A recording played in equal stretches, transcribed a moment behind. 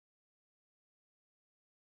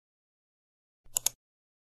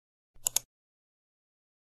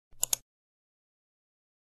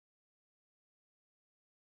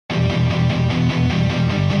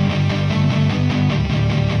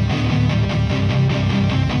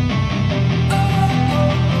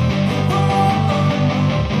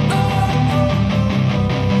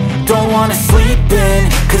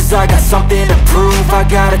cause I got something to prove. I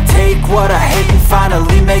gotta take what I hate and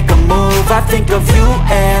finally make a move. I think of you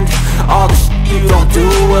and all the shit you don't do.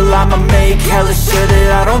 Well, I'ma make hella sure that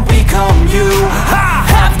I don't become you. I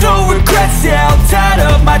have no regrets, yeah, I'll tie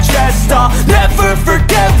up my chest. I'll never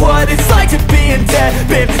forget what it's like to be in debt.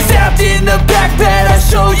 Been stabbed in the back bed, I'll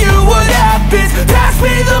show you what happens. Pass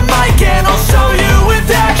me the mic and I'll show you with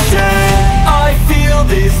action. I feel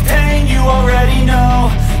this pain, you already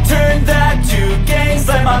know. Turn that to gains,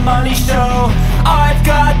 let my money show. I've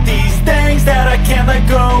got these things that I can't let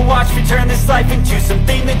go. Watch me turn this life into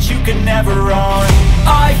something that you can never own.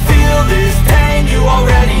 I feel this